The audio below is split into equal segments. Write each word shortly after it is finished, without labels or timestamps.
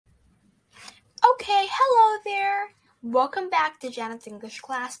there! Welcome back to Janet's English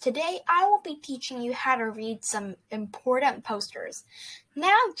class. Today I will be teaching you how to read some important posters.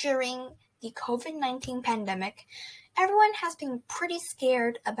 Now during the COVID-19 pandemic, everyone has been pretty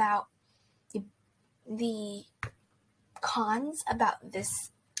scared about the cons about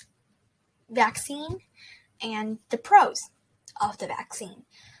this vaccine and the pros of the vaccine.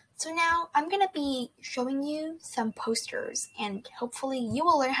 So now I'm going to be showing you some posters and hopefully you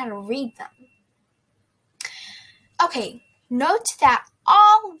will learn how to read them. Okay, note that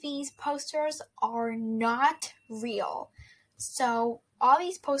all these posters are not real. So all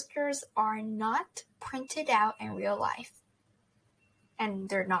these posters are not printed out in real life. And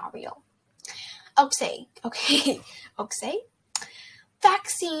they're not real. Okay.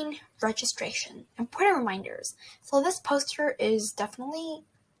 Vaccine registration. Important reminders. So this poster is definitely,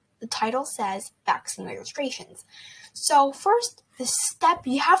 the title says vaccine registrations. So first, the step,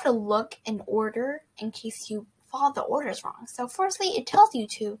 you have to look in order in case you follow the orders wrong. So firstly, it tells you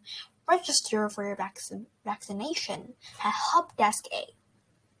to register for your vaccination at Help Desk A.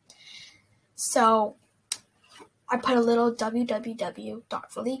 So I put a little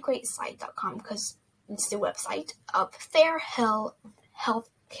www.realllygreatsite.com because it's the website of Fair Hill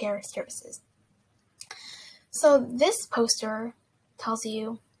Healthcare Services. So this poster tells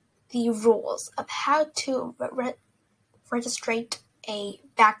you the rules of how to register a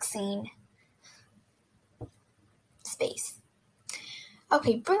vaccine space.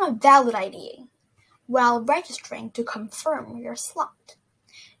 Okay, bring a valid ID while registering to confirm your slot.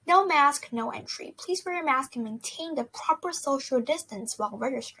 No mask, no entry. Please wear your mask and maintain the proper social distance while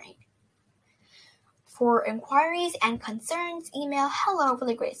registering. For inquiries and concerns, email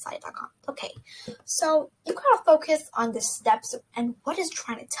hello@realllygreatsite.com. Okay, so you gotta focus on the steps and what it's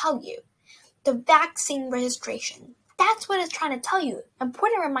trying to tell you. The vaccine registration. That's what it's trying to tell you.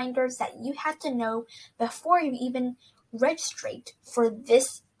 Important reminders that you have to know before you even register for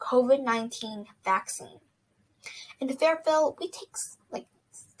this COVID-19 vaccine. In Fairfield, we take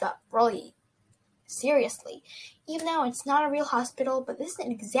stuff really seriously. Even though it's not a real hospital, but this is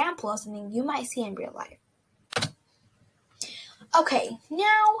an example of something you might see in real life. Okay,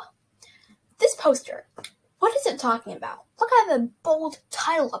 now, this poster. What is it talking about? Look at the bold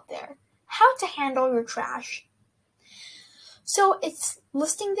title up there. How to handle your trash. So it's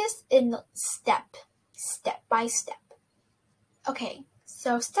listing this in step by step. Okay,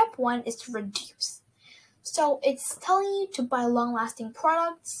 so step 1 is to reduce. So it's telling you to buy long-lasting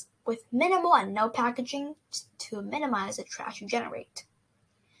products with minimal and no packaging to minimize the trash you generate.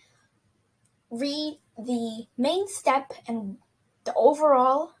 Read the main step and the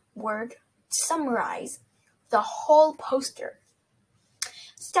overall word, summarize the whole poster.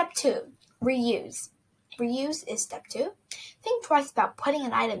 Step 2, reuse. Reuse is step 2. Think twice about putting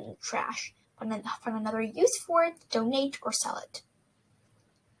an item in the trash. Find another use for it, donate, or sell it.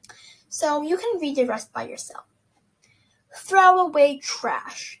 So you can read the rest by yourself. Throw away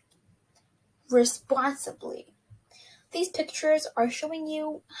trash responsibly. These pictures are showing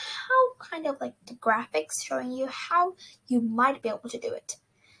you how the graphics showing you how you might be able to do it.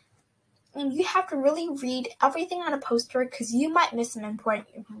 And you have to really read everything on a poster because you might miss some important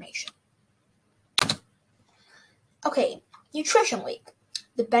information. Okay, Nutrition Week.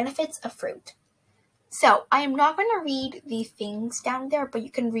 The benefits of fruit. So, I am not going to read the things down there, but you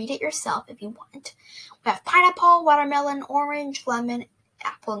can read it yourself if you want. We have pineapple, watermelon, orange, lemon,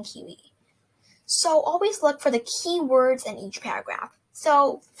 apple, and kiwi. So, always look for the key words in each paragraph.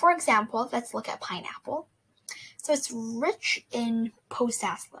 So, for example, let's look at pineapple. So, it's rich in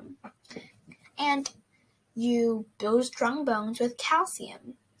potassium. And you build strong bones with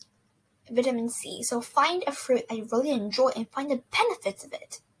calcium, vitamin C. So, find a fruit that you really enjoy and find the benefits of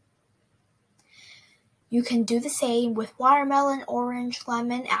it. You can do the same with watermelon, orange,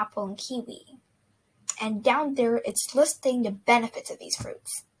 lemon, apple, and kiwi. And down there, it's listing the benefits of these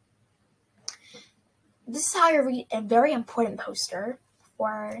fruits. This is how you read a very important poster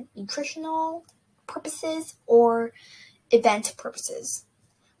for nutritional purposes or event purposes.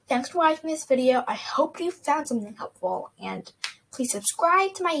 Thanks for watching this video. I hope you found something helpful. And please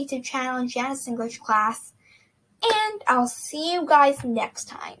subscribe to my YouTube channel, Janet's English Class. And I'll see you guys next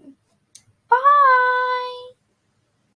time.